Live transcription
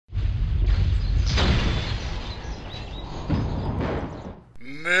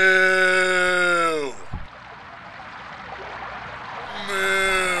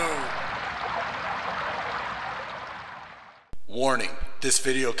This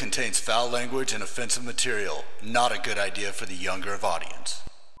video contains foul language and offensive material. Not a good idea for the younger of audience.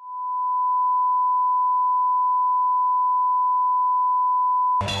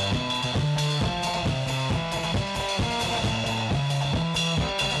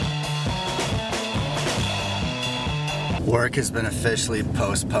 Work has been officially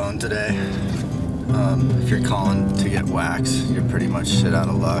postponed today. If you're calling to get waxed, you're pretty much shit out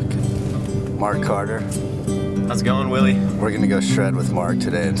of luck. Mark Carter. How's it going, Willie? We're gonna go shred with Mark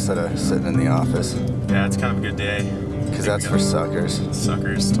today instead of sitting in the office. Yeah, it's kind of a good day. Because that's for suckers.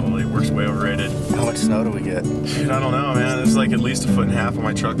 Suckers, totally. Work's way overrated. How much snow do we get? Dude, I don't know, man. There's like at least 1.5 feet on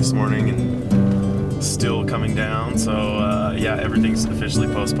my truck this morning and still coming down. So, yeah, everything's officially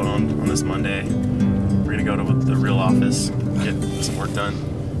postponed on this Monday. We're gonna go to the real office, get some work done.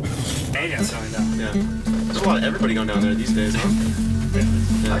 Hey, that's going down. Yeah. There's a lot of everybody going down there these days, huh? Yeah.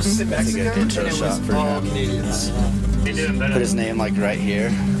 I was just in That's Mexico, a good intro and it shot was for all him. Canadians. They did it better. Put his name like right here,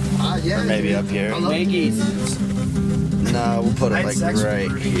 Yeah. or maybe up here. Wiggies. No, we'll put it like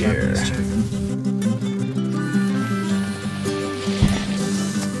right here.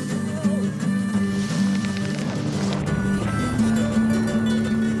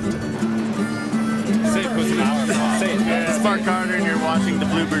 It's Mark Carter and you're watching the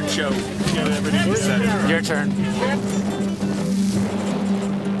Bluebird show. Your turn.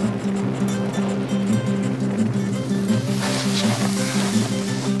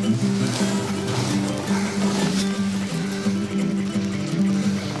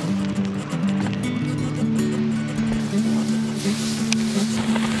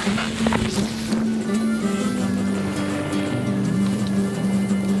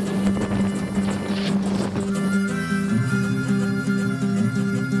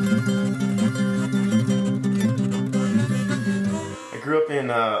 I grew up in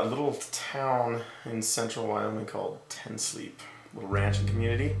a little town in central Wyoming called Ten Sleep, a little ranching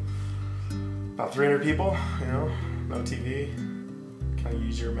community. About 300 people, you know, no TV. Kind of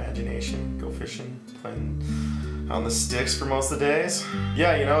use your imagination, go fishing, playing on the sticks for most of the days.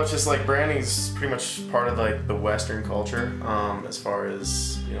 Yeah, you know, it's just like branding's pretty much part of like the Western culture, as far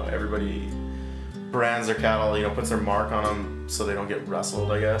as, you know, everybody brands their cattle, you know, puts their mark on them so they don't get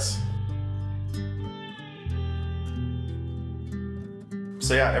rustled, I guess.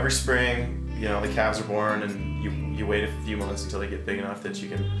 So yeah, every spring, you know, the calves are born, and you wait a few months until they get big enough that you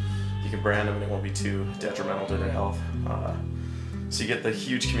can brand them and it won't be too detrimental to their health. So you get the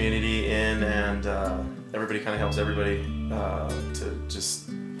huge community in, and everybody kind of helps everybody to just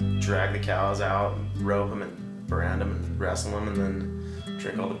drag the cows out, and rope them, and brand them, and wrestle them, and then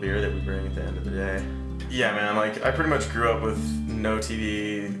drink all the beer that we bring at the end of the day. Yeah, man, like I pretty much grew up with no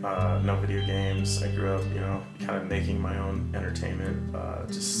TV, no video games. I grew up, you know, kind of making my own entertainment,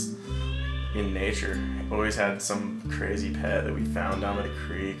 just in nature. Always had some crazy pet that we found down by the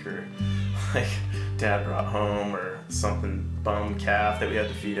creek, or like Dad brought home, or something, bum calf that we had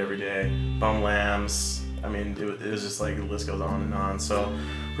to feed every day, bum lambs. I mean, it was just like the list goes on and on. So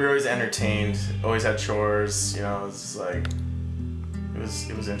we were always entertained, always had chores, you know, it was like,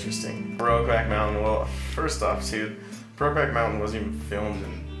 it was interesting. Brokeback Mountain, well, first off, dude, Brokeback Mountain wasn't even filmed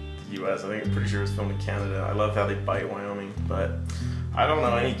in the US. I think I'm pretty sure it was filmed in Canada. I love how they bite Wyoming, but I don't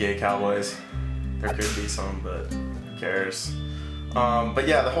know any gay cowboys. There could be some, but who cares? But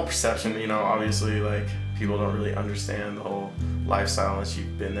yeah, the whole perception, you know, obviously, like, people don't really understand the whole lifestyle unless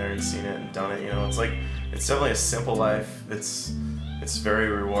you've been there and seen it and done it, you know. It's like, it's definitely a simple life. It's very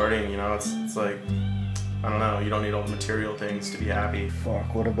rewarding, you know. It's like, I don't know, you don't need all the material things to be happy.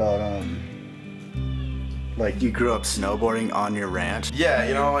 Fuck, what about, like, you grew up snowboarding on your ranch? Yeah,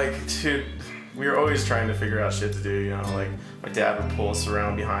 you know, like, dude, we were always trying to figure out shit to do, you know, like, my dad would pull us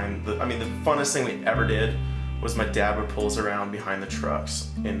around behind the funnest thing we ever did was my dad would pull us around behind the trucks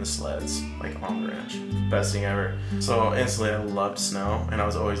in the sleds, like, on the ranch. Best thing ever. So instantly I loved snow, and I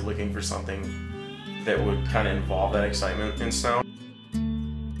was always looking for something that would kind of involve that excitement in snow.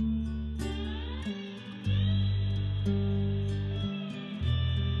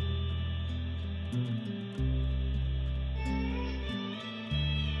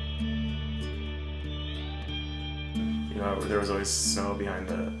 You know, there was always snow behind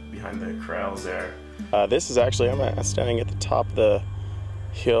the corrals there. This is actually, I'm standing at the top of the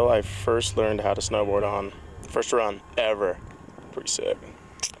hill I first learned how to snowboard on. First run ever. Pretty sick.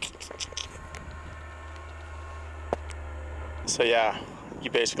 So yeah, you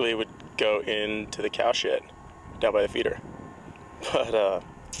basically would go into the cow shed down by the feeder. But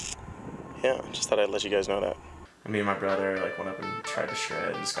yeah, just thought I'd let you guys know that. Me and my brother like went up and tried to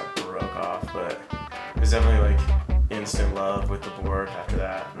shred and just got broke off, but it was definitely like instant love with the board after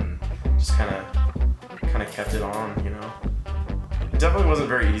that, and just kind of kept it on, you know. definitely wasn't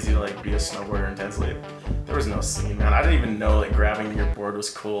very easy to like be a snowboarder intensely. There was no scene, man. I didn't even know like grabbing your board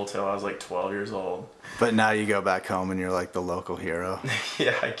was cool till I was like 12 years old. But now you go back home and you're like the local hero.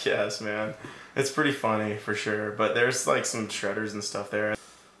 Yeah, I guess, man. It's pretty funny for sure. But there's like some shredders and stuff there.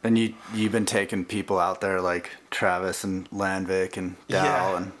 And you've been taking people out there like Travis and Landvik and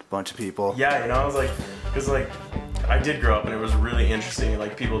Dal and a bunch of people. Yeah, you know, I was like, because like I did grow up and it was really interesting.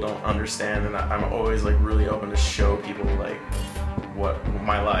 Like people don't understand, and I'm always like really open to show people like what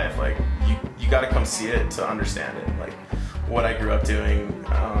my life. Like you got to come see it to understand it. Like what I grew up doing,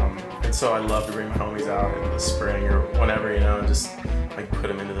 and so I love to bring my homies out in the spring or whenever, you know, and just like put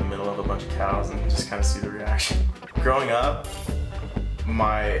them into the middle of a bunch of cows and just kind of see the reaction. Growing up,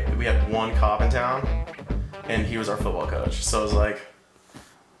 we had one cop in town, and he was our football coach. So it was like,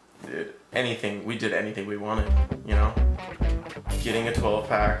 dude, we did anything we wanted, you know? Getting a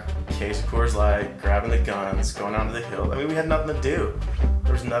 12-pack, case of Coors Light, grabbing the guns, going out to the hill. I mean, we had nothing to do.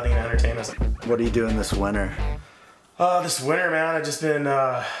 There was nothing to entertain us. What are you doing this winter? This winter, man, I've just been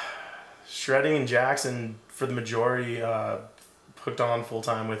shredding in Jackson for the majority, hooked on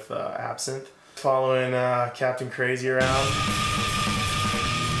full-time with Absinthe. Following Captain Crazy around.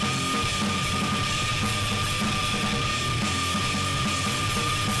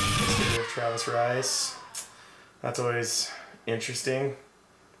 Travis Rice. That's always interesting.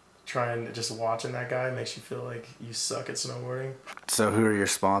 Just watching that guy makes you feel like you suck at snowboarding. So who are your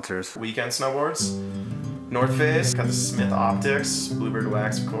sponsors? Weekend Snowboards, North Face, got the Smith Optics, Bluebird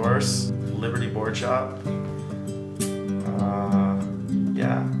Wax, of course, Liberty Board Shop.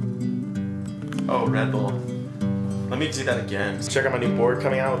 Yeah. Oh, Red Bull. Let me do that again. Check out my new board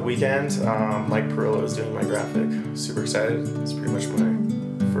coming out with Weekend. Mike Perillo is doing my graphic. Super excited. It's pretty much my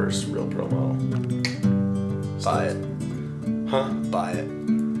first real pro model. Buy it. Huh? Buy it.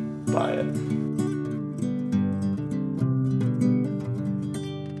 Buy it.